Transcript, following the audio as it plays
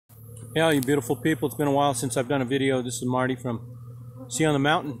Yeah, you beautiful people, it's been a while since I've done a video. This is Marty from Sea on the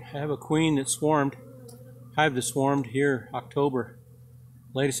Mountain. I have a queen that swarmed, hive that swarmed here October.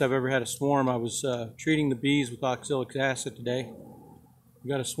 Latest I've ever had a swarm. I was treating the bees with oxalic acid today. We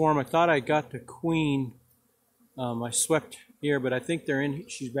got a swarm. I thought I got the queen. I swept here, but I think they're in.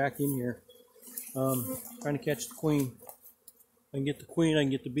 She's back in here. Trying to catch the queen. If I can get the queen, I can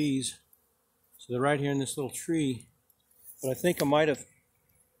get the bees. So they're right here in this little tree. But I think I might have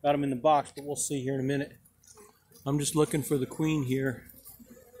got them in the box, but we'll see here in a minute. I'm just looking for the queen here.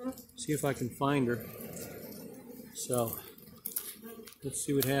 See if I can find her. So let's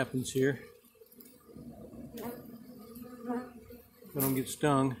see what happens here. If I don't get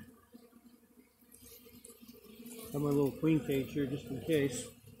stung. Got my little queen cage here just in case.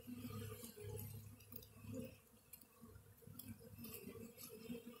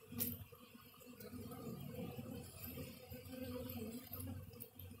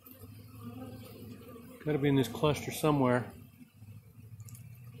 Got to be in this cluster somewhere.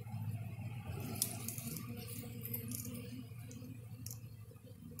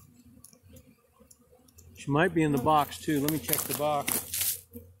 She might be in the box too. Let me check the box.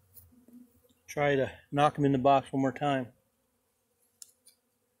 Try to knock them in the box one more time.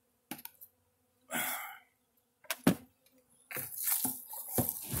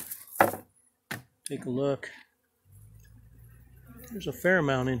 Take a look. There's a fair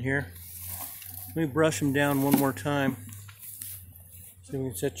amount in here. Let me brush them down one more time. So we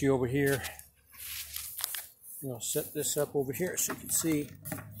can set you over here. And I'll set this up over here so you can see.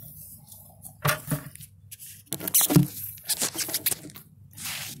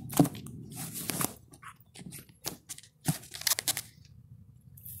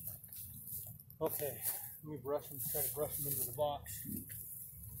 Okay, let me brush them, try to brush them into the box.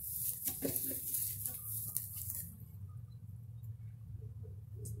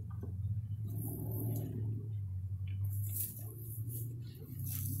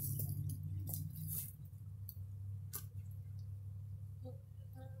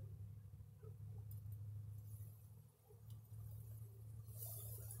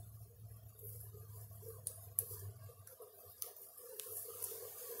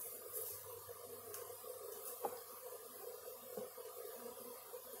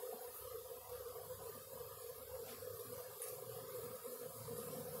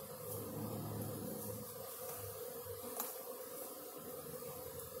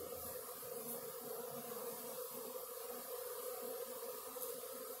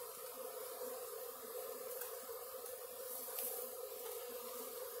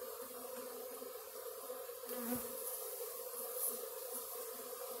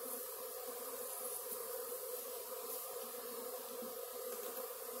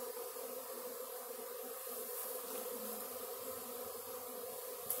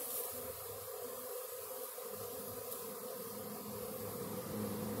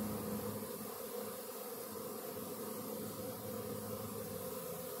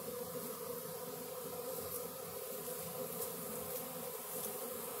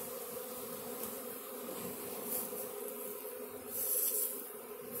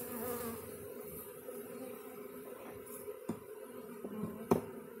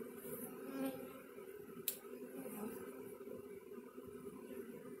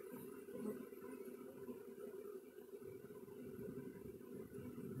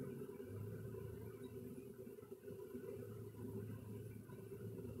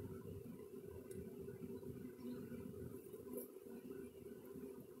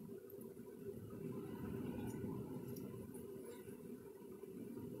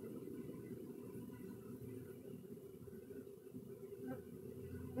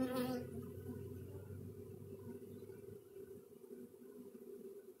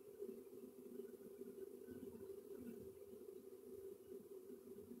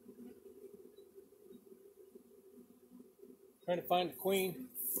 Trying to find the queen.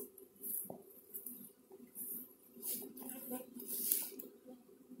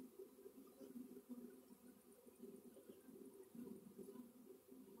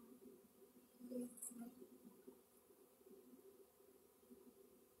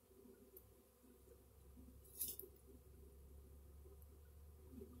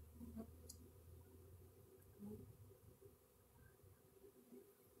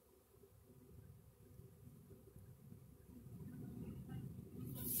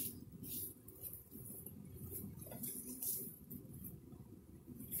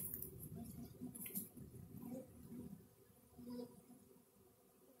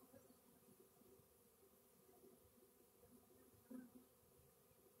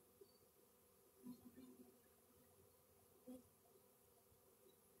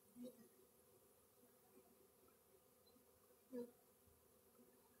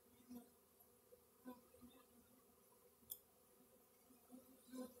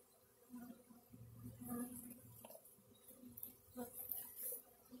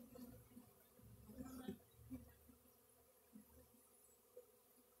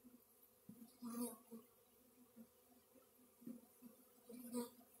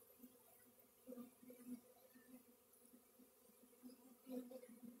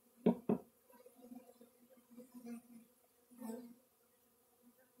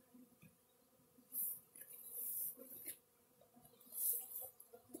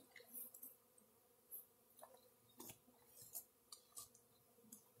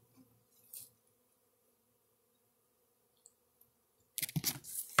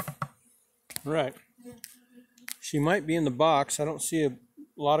 Right. She might be in the box. I don't see a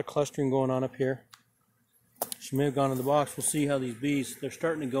lot of clustering going on up here. She may have gone in the box. We'll see how these bees, they're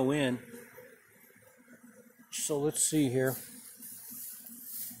starting to go in. So let's see here.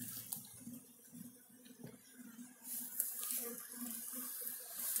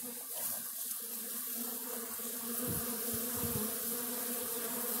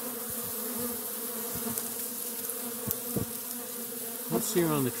 Let's see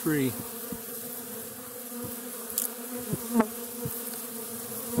her on the tree.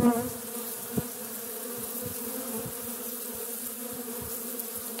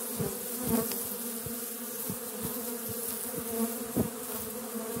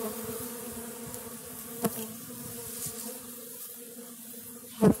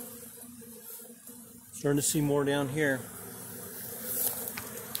 Starting to see more down here.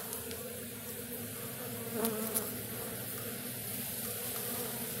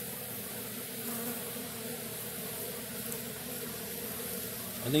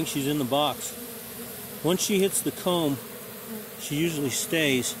 I think she's in the box. Once she hits the comb, she usually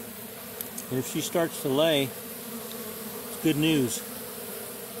stays. And if she starts to lay, it's good news.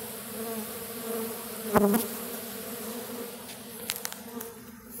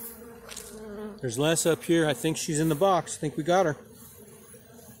 There's less up here. I think she's in the box. I think we got her.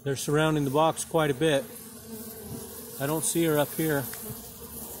 They're surrounding the box quite a bit. I don't see her up here.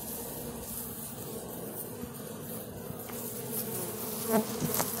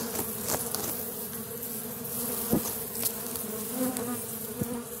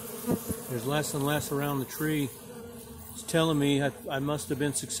 There's less and less around the tree. It's telling me I must have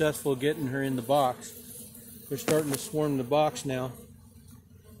been successful getting her in the box. They're starting to swarm the box now.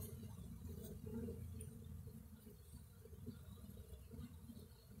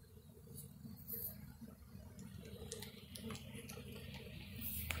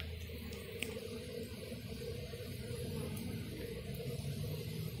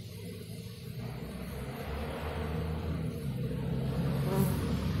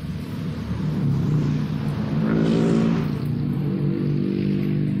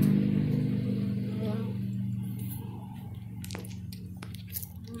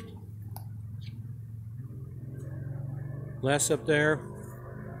 Less up there,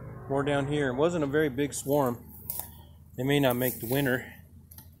 more down here. It wasn't a very big swarm. They may not make the winter.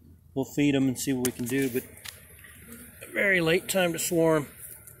 We'll feed them and see what we can do, but a very late time to swarm.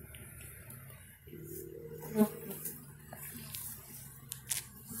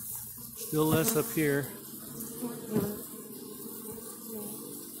 Still less up here.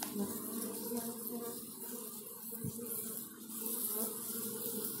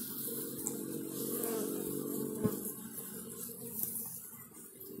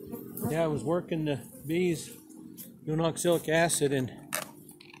 Yeah, I was working the bees doing oxalic acid and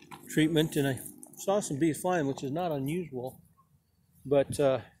treatment, and I saw some bees flying, which is not unusual. But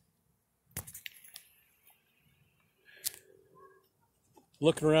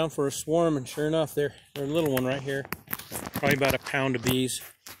looking around for a swarm, and sure enough, there's a little one right here, probably about a pound of bees.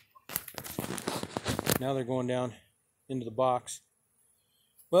 Now they're going down into the box.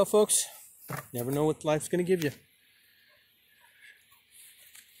 Well, folks, never know what life's going to give you.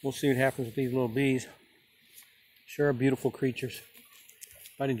 We'll see what happens with these little bees. Sure are beautiful creatures.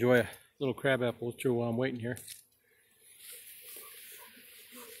 I'd enjoy a little crab apple through while I'm waiting here.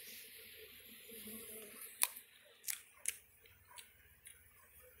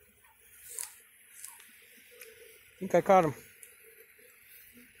 I think I caught them.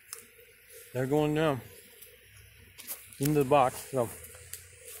 They're going down into the box. So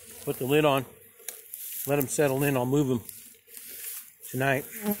put the lid on, let them settle in. I'll move them tonight.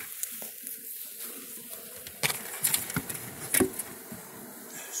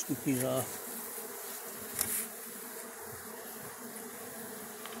 Scoop these off.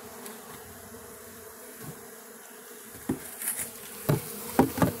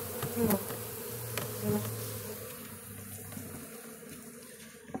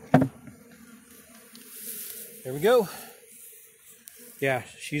 There we go. Yeah,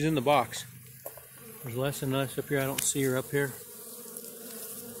 she's in the box. There's less and less up here. I don't see her up here.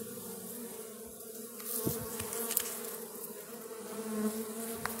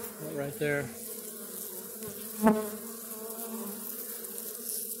 Right there.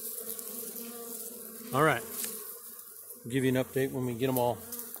 All right. I'll give you an update when we get them all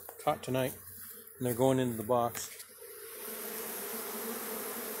caught tonight and they're going into the box.